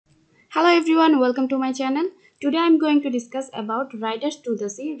Hello everyone, welcome to my channel. Today I am going to discuss about Riders to the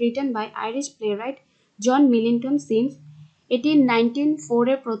Sea written by Irish playwright John Millington Synge. এটি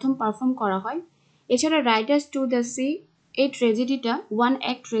 1904 প্রথম perform করা হয়। এছাড়া Riders to the sea এই ট্র্যাজেডিটা one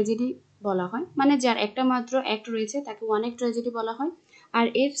act tragedy বলা হয়, মানে যার একটা মাত্র অ্যাক্ট রয়েছে তাকে ওয়ান অ্যাক্ট ট্র্যাজেডি বলা হয়। আর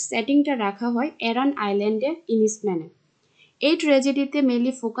এর সেটিংটা রাখা হয় এরান আইল্যান্ডের ইনিসম্যানে। এই ট্র্যাজেডিতে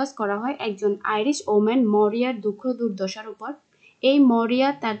মেনলি ফোকাস করা হয় একজন আইরিশ ওম্যান মরিয়ার দুঃখ দুর্দশার উপর। এই মরিয়া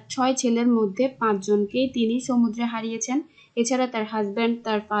তার 6 ছেলের মধ্যে 5 জনকেই তিনি সমুদ্রে হারিয়েছেন। এছাড়া তার হাজব্যান্ড,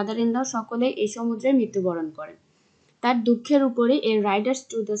 তার ফাদার ইন ল সকলেই এই সমুদ্রে মৃত্যুবরণ করেন। তার দুঃখের উপরে এই রাইডার্স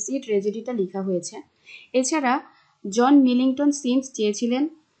টু দ্য সি ট্র্যাজেডিটা লেখা হয়েছে। এছাড়া জন মিলিংটন সিমস চেয়েছিলেন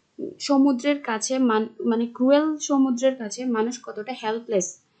সমুদ্রের কাছে মানে ক্রুয়েল সমুদ্রের কাছে মানুষ কতটা হেল্পলেস,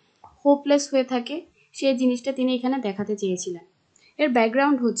 হোপলেস হয়ে থাকে সেই জিনিসটা তিনি এখানে দেখাতে চেয়েছিলেন। এর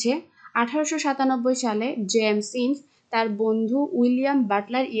ব্যাকগ্রাউন্ড হচ্ছে 1897 সালে জেমস সিমস তার বন্ধু উইলিয়াম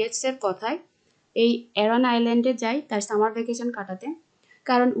বাটলার ইয়েটসের কথায় এই এরন আইল্যান্ডে যায় তার সামার ভ্যাকেশন কাটাতে।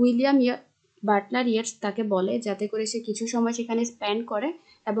 কারণ উইলিয়াম বাটলার ইয়েটস তাকে বলে যাতে করে সে কিছু সময় সেখানে স্পেন্ড করে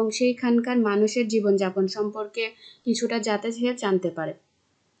এবং সেইখানকার মানুষের জীবনযাপন সম্পর্কে কিছুটা যাতে সে জানতে পারে।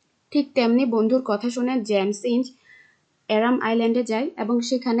 ঠিক তেমনি বন্ধুর কথা শুনে জেমস সিমস এরাম আইল্যান্ডে যায় এবং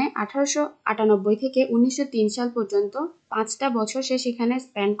সেখানে 1898 থেকে 1903 সাল পর্যন্ত 5টা বছর সে সেখানে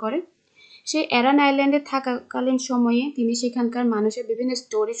স্পেন্ড করে। সে এরান আইল্যান্ডে থাকাকালীন সময়ে তিনি সেখানকার মানুষের বিভিন্ন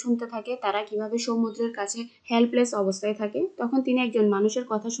স্টোরি শুনতে থাকে, তারা কিভাবে সমুদ্রের কাছে হেল্পলেস অবস্থায় থাকে। তখন তিনি একজন মানুষের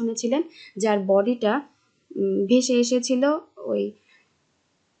কথা শুনেছিলেন যার বডিটা ভেসে এসেছিল ওই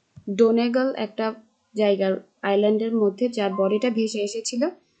ডোনেগল একটা জায়গার আইল্যান্ডের মধ্যে, যার বডিটা ভেসে এসেছিল।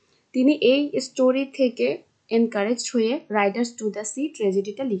 তিনি এই স্টোরি থেকে এনকারেজড হয়ে রাইডার্স টু দ্য সি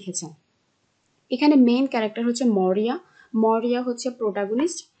ট্র্যাজেডিটা লিখেছেন। এখানে মেইন ক্যারেক্টার হচ্ছে মরিয়া। মরিয়া হচ্ছে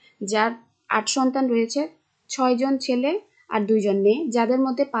প্রোটাগনিস্ট, যার 8 সন্তান রয়েছে, 6 জন ছেলে আর 2 জন মেয়ে, যাদের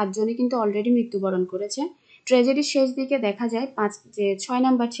মধ্যে 5 জনই কিন্তু অলরেডি মৃত্যুবরণ করেছে। ট্র্যাজেডির শেষ দিকে দেখা যায় 6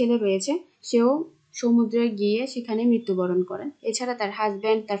 নাম্বার ছেলে রয়েছে, সেও সমুদ্রে গিয়ে সেখানে মৃত্যুবরণ করেন। এছাড়া তার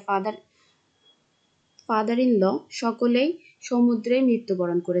হাজব্যান্ড, তার ফাদার ইন ল সকলেই সমুদ্রে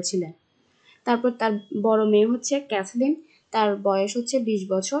মৃত্যুবরণ করেছিলেন। তারপর তার বড় মেয়ে হচ্ছে ক্যাথলিন, তার বয়স হচ্ছে 20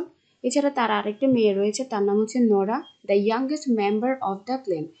 বছর। এছাড়া তার আরেকটা মেয়ে রয়েছে, তার নাম হচ্ছে Nora, the youngest member of the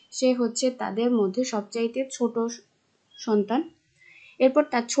clan. সে হচ্ছে তাদের মধ্যে সবচাইতে ছোট সন্তান। এরপর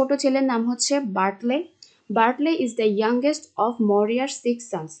তার ছোট ছেলের নাম হচ্ছে বার্টলে। বার্টলে is the youngest of মরিয়ার 6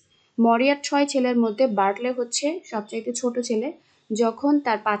 sons. মরিয়ার 6 ছেলের মধ্যে বার্টলে হচ্ছে সবচাইতে ছোট ছেলে। যখন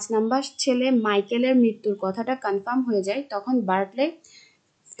তার 5 নাম্বার ছেলে মাইকেলের মৃত্যুর কথাটা কনফার্ম হয়ে যায়, তখন বার্টলে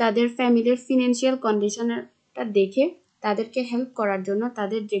তাদের ফ্যামিলির ফিনান্সিয়াল কন্ডিশনটা দেখে তাদেরকে হেল্প করার জন্য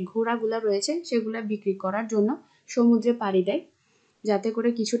তাদের যে ঘোড়াগুলো রয়েছে সেগুলো বিক্রি করার জন্য সমুদ্রে পাড়ি দেয়, যাতে করে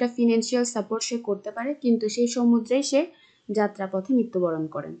কিছুটা ফিনান্সিয়াল সাপোর্ট সে করতে পারে। কিন্তু সেই সমুদ্রেই সে যাত্রাপথে মৃত্যুবরণ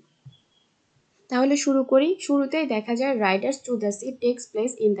করেন। তাহলে শুরু করি। শুরুতেই দেখা যায় Riders to the sea takes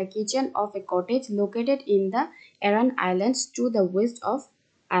place in the kitchen of A cottage located in the এরান islands to the West of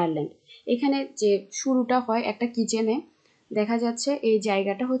Ireland. এখানে যে শুরুটা হয় একটা কিচেনে, দেখা যাচ্ছে এই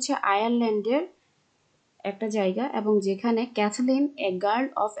জায়গাটা হচ্ছে আয়ারল্যান্ডের একটা জায়গা এবং যেখানে Kathleen, a girl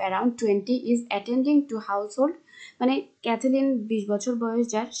of around 20, is attending to house hold. মানে ক্যাথলিন 20 বছর বয়স,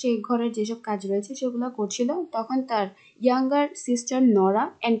 যার সেই ঘরের যেসব কাজ রয়েছে সেগুলো করছিল। তখন তার younger sister নরা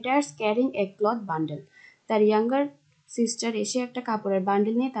এন্টায়ার্স carrying a cloth bundle. তার ইয়াঙ্গার সিস্টার এসে একটা কাপড়ের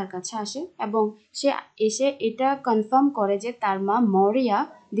বান্ডেল নিয়ে তার কাছে আসে এবং সে এসে এটা কনফার্ম করে যে তার মা মরিয়া,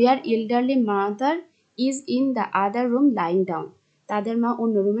 দেয়ার elderly mother, is in the other room lying down. তাদের মা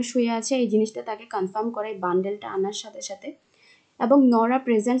অন্য রুমে শুয়ে আছে, এই জিনিসটা তাকে কনফার্ম করে বান্ডেলটা আনার সাথে সাথে। এবং নরা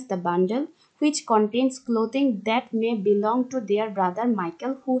presents the bundle which contains clothing that may belong to their brother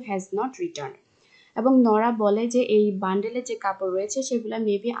Michael who has not return. এবং নরা বলে যে এই বান্ডেলে যে কাপড় রয়েছে সেগুলো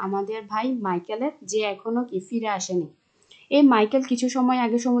মেবি আমাদের ভাই মাইকেলের, যে এখনো কি ফিরে আসেনি। এই মাইকেল কিছু সময়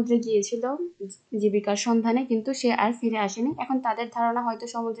আগে সমুদ্রে গিয়েছিল জীবিকার সন্ধানে, কিন্তু সে আর ফিরে আসেনি। এখন তাদের ধারণা হয়তো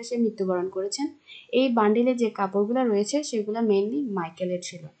সমুদ্রে সে মৃত্যুবরণ করেছেন। এই বান্ডেলে যে কাপড়গুলো রয়েছে সেগুলো মেইনলি মাইকেলের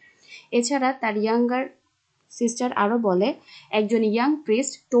ছিল। এছাড়া তার ইয়াঙ্গার সিস্টার আরও বলে, একজন young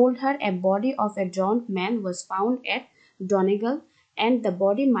priest told her A body of A drowned man was found at ডনেগল and the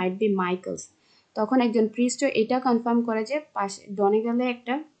body might be Michael's. তখন একজন প্রিস্টও এটা কনফার্ম করে যে পাশে ডনেগলে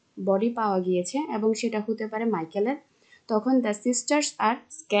একটা বডি পাওয়া গিয়েছে এবং সেটা হতে পারে মাইকেলের। তখন the sisters R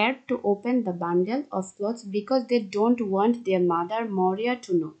স্ক্যার্ড to open the bundle of clothes because they don't want there mother মরিয়া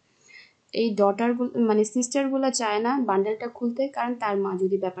টু নো। এই ডটারগুলো মানে সিস্টারগুলো চায় না বান্ডেলটা খুলতে, কারণ তার মা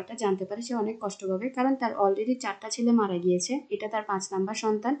যদি ব্যাপারটা জানতে পারে সে অনেক কষ্ট পাবে, কারণ তার অলরেডি 4টা ছেলে মারা গিয়েছে, এটা তার 5 নাম্বার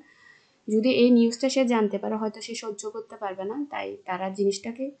সন্তান। যদি এই নিউজটা সে জানতে পারে হয়তো সে সহ্য করতে পারবে না, তাই তারা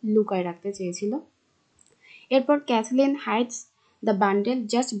জিনিসটাকে লুকায় রাখতে চেয়েছিল। এরপর Kathleen hides the bundle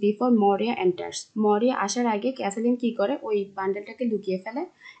just before মরিয়া এন্টার্স। মরিয়া আসার আগে ক্যাথলিন কি করে ওই বান্ডেলটাকে লুকিয়ে ফেলে।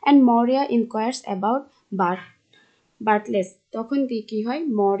 অ্যান্ড মরিয়া ইনকোয়ার্স অ্যাবাউট বার্টলেস। তখন কি হয়,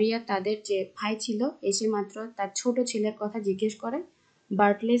 মরিয়া তাদের যে ভাই ছিল এসে মাত্র তার ছোট ছেলের কথা জিজ্ঞেস করে,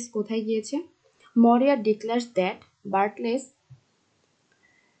 বার্টলেস কোথায় গিয়েছে। মরিয়া declares that বার্টলেস,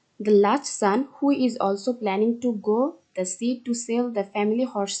 the last son, who is also planning to go the sea to sell the family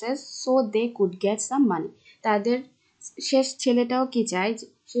horses so they could get some money. তাদের শেষ ছেলেটাও কি চায়,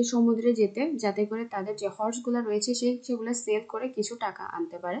 সে সমুদ্রে যেতে, যাতে করে তাদের যে হর্সগুলো রয়েছে সেগুলো সেল করে কিছু টাকা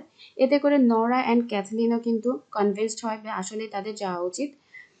আনতে পারে। এতে করে নরা অ্যান্ড ক্যাথলিনও কিন্তু কনভিন্সড হয় যে আসলে তাদের যাওয়া উচিত,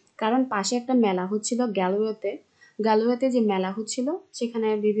 কারণ পাশে একটা মেলা হচ্ছিল গ্যালওয়েতে যে মেলা হচ্ছিল সেখানে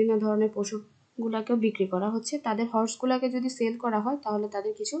বিভিন্ন ধরনের পশুগুলাকেও বিক্রি করা হচ্ছে। তাদের হর্সগুলোকে যদি সেল করা হয় তাহলে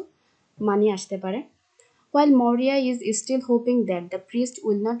তাদের কিছু মানি আসতে পারে। While Moria is still hoping that the priest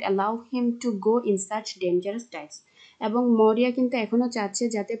will not allow him to go in such dangerous tides. এবং মরিয়া কিন্তু এখনো চাচ্ছে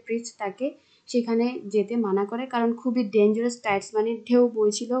যাতে প্রিস্ট তাকে সেখানে যেতে মানা করে, কারণ খুবই ডেঞ্জারাস টাইডস, মানে ঢেউ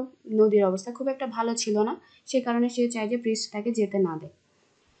বইছিল, নদীর অবস্থা খুব একটা ভালো ছিল না, সে কারণে সে চায় যে প্রিস্ট তাকে যেতে না দেয়।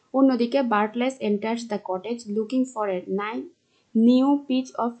 অন্যদিকে বার্টলেস enters the cottage looking for a new pitch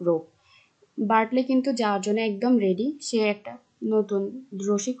of rope. বার্টলে কিন্তু যাওয়ার জন্য একদম রেডি, সে একটা নতুন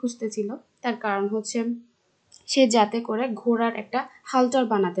রশি খুঁজতেছিল, তার কারণ হচ্ছে সে যাতে করে ঘোড়ার একটা হালচাল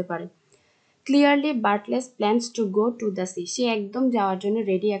বানাতে পারে। Clearly বার্টলেস plans to go to the sea, সে একদম যাওয়ার জন্য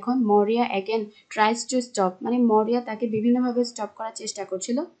রেডি এখন। মরিয়া অ্যাগেন ট্রাইস টু স্টপ, মানে মরিয়া তাকে বিভিন্নভাবে স্টপ করার চেষ্টা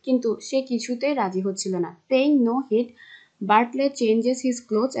করছিল, কিন্তু সে কিছুতেই রাজি হচ্ছিল না। Paying no hit, বার্টলে changes his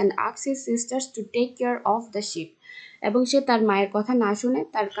clothes and asks his sisters to take care of the ship. এবং সে তার মায়ের কথা না শুনে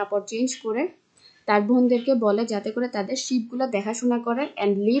তার কাপড় চেঞ্জ করে তার বোনদেরকে বলে যাতে করে তাদের শিপগুলো দেখাশোনা করে,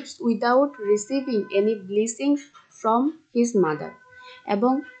 and leaves without receiving any blessing from his mother.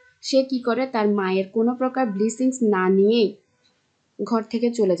 এবং সে কি করে, তার মায়ের কোনো প্রকার ব্লেসিংস না নিয়েই ঘর থেকে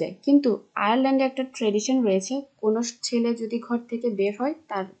চলে যায়। কিন্তু আয়ারল্যান্ডে একটা ট্রেডিশন রয়েছে, কোনো ছেলে যদি ঘর থেকে বের হয়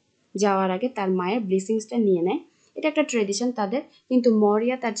তার যাওয়ার আগে তার মায়ের ব্লেসিংসটা নিয়ে নেয়, এটা একটা ট্রেডিশন তাদের। কিন্তু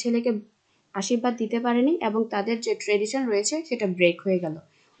মরিয়া তার ছেলেকে আশীর্বাদ দিতে পারেনি এবং তাদের যে ট্রেডিশন রয়েছে সেটা ব্রেক হয়ে গেল।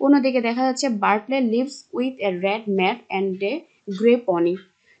 অন্যদিকে দেখা যাচ্ছে বার্টলে lives with a red mat and a grey পনি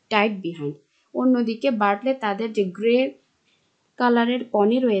Tide behind. অন্যদিকে বার্টলে তাদের যে গ্রে কালারের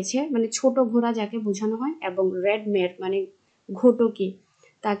পনি রয়েছে, মানে ছোট ঘোড়া যাকে বোঝানো হয়, এবং রেড ম্যাট মানে ঘোটকি,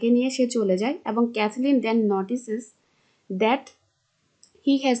 তাকে নিয়ে সে চলে যায়। এবং Kathleen then notices that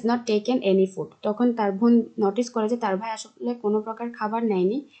he has not taken any food. তখন তার বোন নোটিস করে যে তার ভাই আসলে কোনো প্রকার খাবার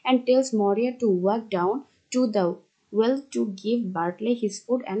নেয়নি, অ্যান্ড টেলস মরিয়া to walk down to the well to give বার্টলে his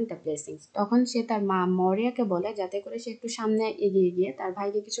food and the blessings. তখন সে তার মা মরিয়াকে বলে যাতে করে সে একটু সামনে এগিয়ে গিয়ে তার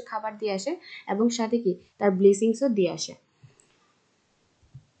ভাইকে কিছু খাবার দিয়ে আসে এবং সাথে কি তার ব্লেসিংসও দিয়ে আসে।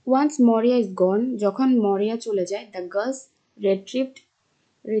 ওয়ান্স মরিয়া ইজ গন, যখন মরিয়া চলে যায়, the girls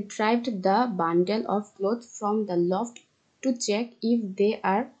retrieved the bundle of clothes from the loft to check if they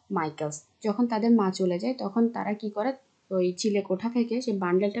are Michael's. যখন তাদের মা চলে যায় তখন তারা কি করে, ওই চিলে কোঠা থেকে সে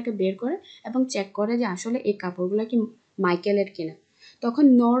বান্ডেলটাকে বের করে এবং চেক করে যে আসলে এই কাপড়গুলো কি মাইকেলের কিনা। তখন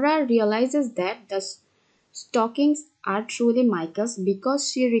Nora realises that the stockings R truly Michael's because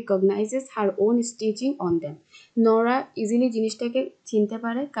she রিকগনাইজেস her own stitching on them. Nora easily জিনিসটাকে চিনতে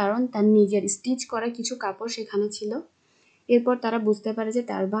পারে কারণ তার নিজের স্টিচ করা কিছু কাপড় সেখানে ছিল। এরপর তারা বুঝতে পারে যে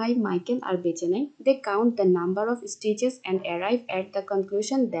তার ভাই মাইকেল আর বেঁচে নেই। দে count the number of stitches and arrive at the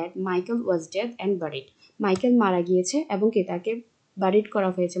conclusion that Michael was dead and buried. Michael মারা গিয়েছে এবং কি তাকে বারিড করা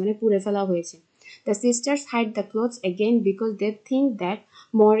হয়েছে, মানে পুড়ে ফেলা হয়েছে। The sisters hide the clothes again because they think that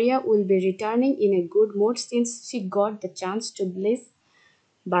Moria will be returning in a good mood since she got the chance to bless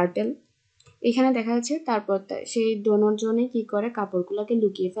Bartle. এখানে দেখা যাচ্ছে তারপর সেই জনে কি করে কাপড়গুলোকে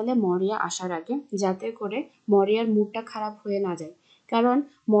লুকিয়ে ফেলে মরিয়া আসার আগে, যাতে করে মরিয়ার মুডটা খারাপ হয়ে না যায়। কারণ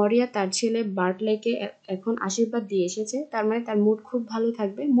মরিয়া তার ছেলে বার্টলেকে এখন আশীর্বাদ দিয়ে এসেছে, তার মানে তার মুড খুব ভালো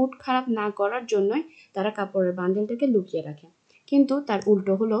থাকবে। মুড খারাপ না করার জন্যই তারা কাপড়ের বান্ডেলটাকে লুকিয়ে রাখে। কিন্তু তার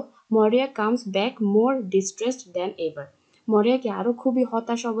উল্টো হলো, মরিয়া কামস ব্যাক মোর ডিস্ট্রেসড দ্যান এভার। মরিয়াকে আরো খুবই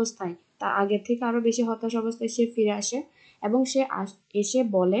হতাশ অবস্থায়, তা আগের থেকে আরো বেশি হতাশ অবস্থায় সে ফিরে আসে এবং সে এসে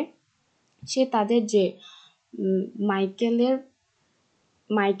বলে সে তাদের যে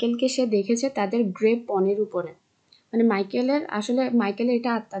মাইকেলকে সে দেখেছে তাদের গ্রে পনির উপরে, মানে মাইকেলের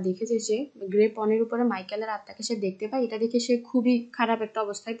এটা আত্মা দেখেছে, সে গ্রে পনির উপরে মাইকেলের আত্মাকে সে দেখতে পায়। এটা দেখে সে খুবই খারাপ একটা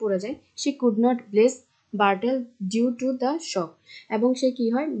অবস্থায় পড়ে যায়। She could not bless Bertolt due to the shock. এবং সে কি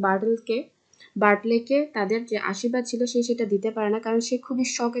হয়, বার্টলেকে তাদের যে আশীর্বাদ ছিল সে সেটা দিতে পারে না, কারণ সে খুবই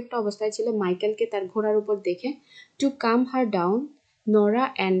শক একটা অবস্থায় ছিল মাইকেলকে তার ঘোড়ার উপর দেখে। To come her down, Nora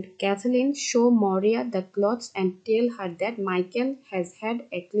and Kathleen show Moria the clothes and tell her that Michael has had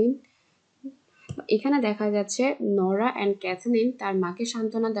a clean এখানে দেখা যাচ্ছে নরা অ্যান্ড ক্যাথলিন তার মাকে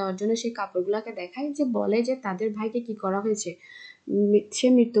সান্ত্বনা দেওয়ার জন্য সেই কাপড়গুলোকে দেখায়, যে বলে যে তাদের ভাইকে কি করা হয়েছে, সে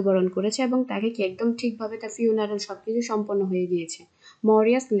মৃত্যুবরণ করেছে এবং তাকে কি একদম ঠিকভাবে তার ফিউনারাল সবকিছু সম্পন্ন হয়ে গিয়েছে।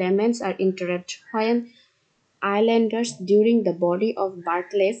 মরিয়াস লেমেন্টস আর interrupt when islanders during the body of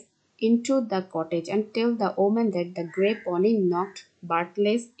Bartles into the cottage and tell the woman that the grey pony knocked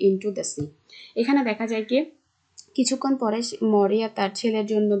Bartles into the sea. এখানে দেখা যায় কি কিছুক্ষণ পরে মরিয়া তার ছেলের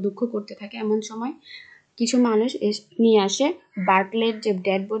জন্য দুঃখ করতে থাকে, এমন সময় কিছু মানুষ নিয়ে আসে বার্টলের যে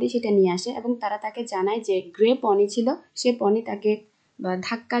ডেড বডি সেটা নিয়ে আসে এবং তারা তাকে জানায় যে গ্রে পনি ছিল, সে পনি তাকে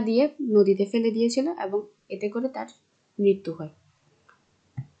ধাক্কা দিয়ে নদীতে ফেলে দিয়েছিল এবং এতে করে তার মৃত্যু হয়।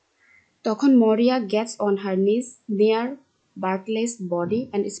 তখন মরিয়া gets on her knees near Bartle's body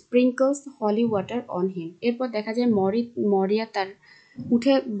and sprinkles holy water on him. এরপর দেখা যায় মরিয়া তার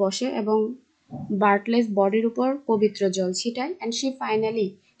উঠে বসে এবং বার্টলেস বডির উপর পবিত্র জল ছিটায় অ্যান্ড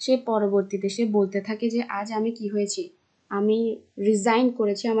সে পরবর্তীতে সে বলতে থাকে যে আজ আমি কি হয়েছি, আমি রিজাইন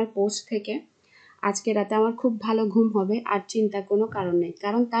করেছি আমার পোস্ট থেকে, আজকে রাতে আমার খুব ভালো ঘুম হবে, আর চিন্তার কোনো কারণ নেই,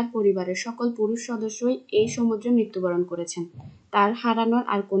 কারণ তার পরিবারের সকল পুরুষ সদস্যই এই সমুদ্রে মৃত্যুবরণ করেছেন, তার হারানোর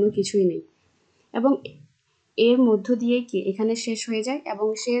আর কোনো কিছুই নেই। এবং এর মধ্য দিয়ে কি এখানে শেষ হয়ে যায় এবং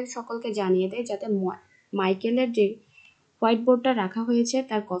সে সকলকে জানিয়ে দেয় যাতে মাইকেলের যে হোয়াইট বোর্ডটা রাখা হয়েছে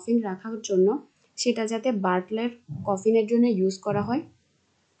তার কফিন রাখার জন্য, সেটা যাতে বার্টলের কফিনের জন্য ইউজ করা হয়।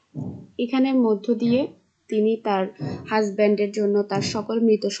 এখানের মধ্য দিয়ে তিনি তার হাজব্যান্ডের জন্য, তার সকল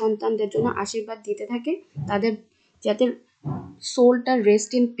মৃত সন্তানদের জন্য আশীর্বাদ দিতে থাকে, তাদের যাতে সোলটা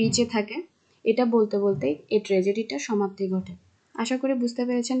রেস্ট ইন পিচে থাকে। এটা বলতে বলতেই এই ট্র্যাজেডিটা সমাপ্তি ঘটে। আশা করি বুঝতে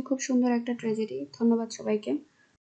পেরেছেন, খুব সুন্দর একটা ট্র্যাজেডি। ধন্যবাদ সবাইকে।